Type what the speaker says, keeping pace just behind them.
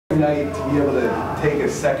Night to be able to take a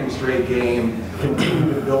second straight game,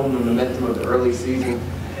 continue to build the momentum of the early season.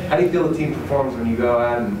 How do you feel the team performs when you go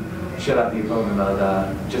out and shut out the opponent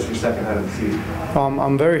on just your second night of the season?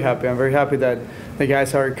 I'm very happy. I'm very happy that the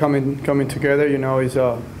guys are coming together. You know, it's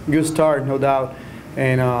a good start, no doubt.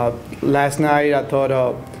 And last night I thought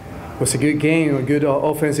was a good game, a good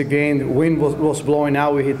offensive game. The wind was blowing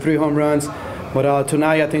out. We hit 3 home runs. But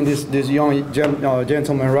tonight, I think this young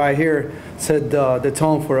gentleman right here set the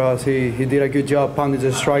tone for us. He did a good job pounding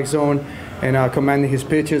the strike zone and commanding his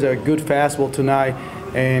pitches. A good fastball tonight,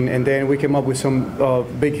 and then we came up with some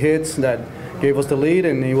big hits that gave us the lead,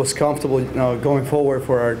 and he was comfortable going forward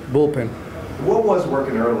for our bullpen. What was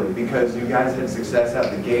working early? Because you guys had success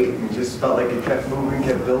out the gate, and just felt like it kept moving,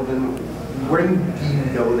 kept building. When do you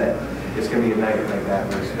know that it's going to be a night like that,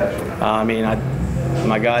 very special?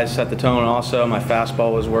 My guys set the tone also. My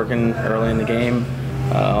fastball was working early in the game.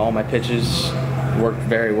 All my pitches worked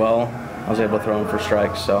very well. I was able to throw them for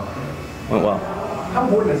strikes, so went well. How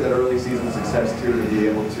important is that early season success too, to be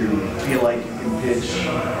able to feel like you can pitch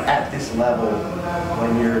at this level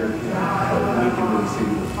when you're a week into the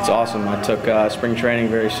season? It's awesome. I took spring training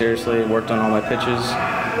very seriously, worked on all my pitches,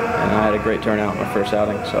 and I had a great turnout my first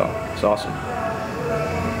outing, so it's awesome.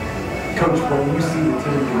 Coach, when you see the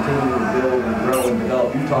team continue to build and grow and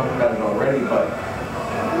develop, you talked about it already, but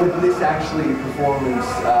with this actually performance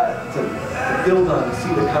to build on, to see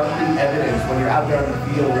the concrete evidence when you're out there on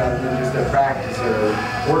the field rather than just at practice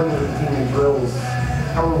or working with the team in drills,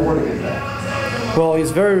 how rewarding is that? Well,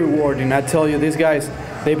 it's very rewarding. I tell you, these guys,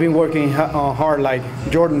 they've been working hard, like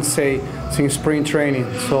Jordan say, since spring training.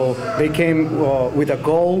 So they came with a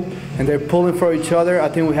goal, and they're pulling for each other. I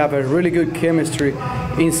think we have a really good chemistry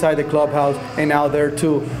inside the clubhouse and out there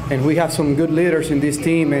too. And we have some good leaders in this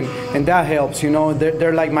team, and that helps. You know,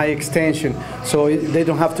 they're like my extension. So they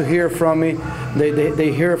don't have to hear from me.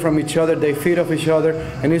 They hear from each other. They feed off each other,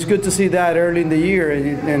 and it's good to see that early in the year.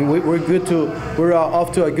 And we're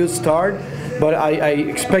off to a good start. But I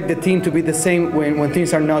expect the team to be the same when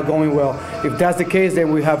things are not going well. If that's the case,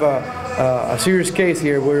 then we have a serious case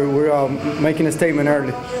here. We're making a statement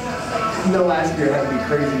early. You know, last year had to be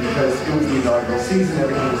crazy because it was the inaugural season,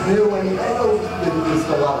 everything was new, and I know there's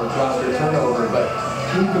still a lot of roster turnover, but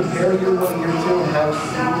can you compare year 1 and year 2 and how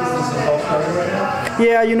this is all starting right now?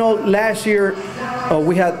 Yeah, you know, last year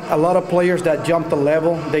we had a lot of players that jumped the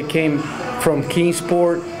level. They came from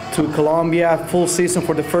Kingsport to Columbia, full season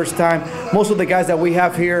for the first time. Most of the guys that we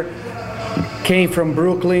have here came from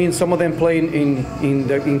Brooklyn. Some of them played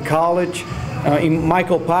in college.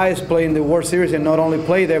 Michael Pius played in the World Series, and not only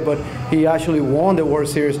played there, but he actually won the World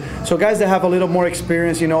Series. So guys that have a little more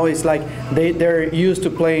experience, you know, it's like they're used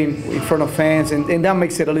to playing in front of fans, and that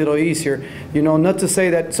makes it a little easier. You know, not to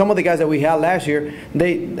say that some of the guys that we had last year,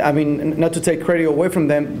 not to take credit away from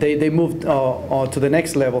them, they moved to the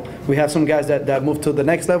next level. We have some guys that moved to the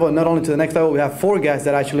next level, and not only to the next level, we have 4 guys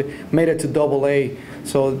that actually made it to AA.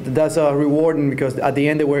 So that's rewarding because at the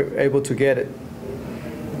end they were able to get it.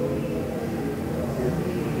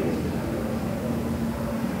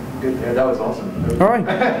 Good. Yeah, that was awesome. All right.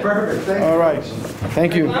 Perfect. Thanks. All right.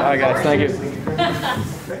 Thank you. All right, guys.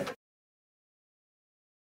 Thank you.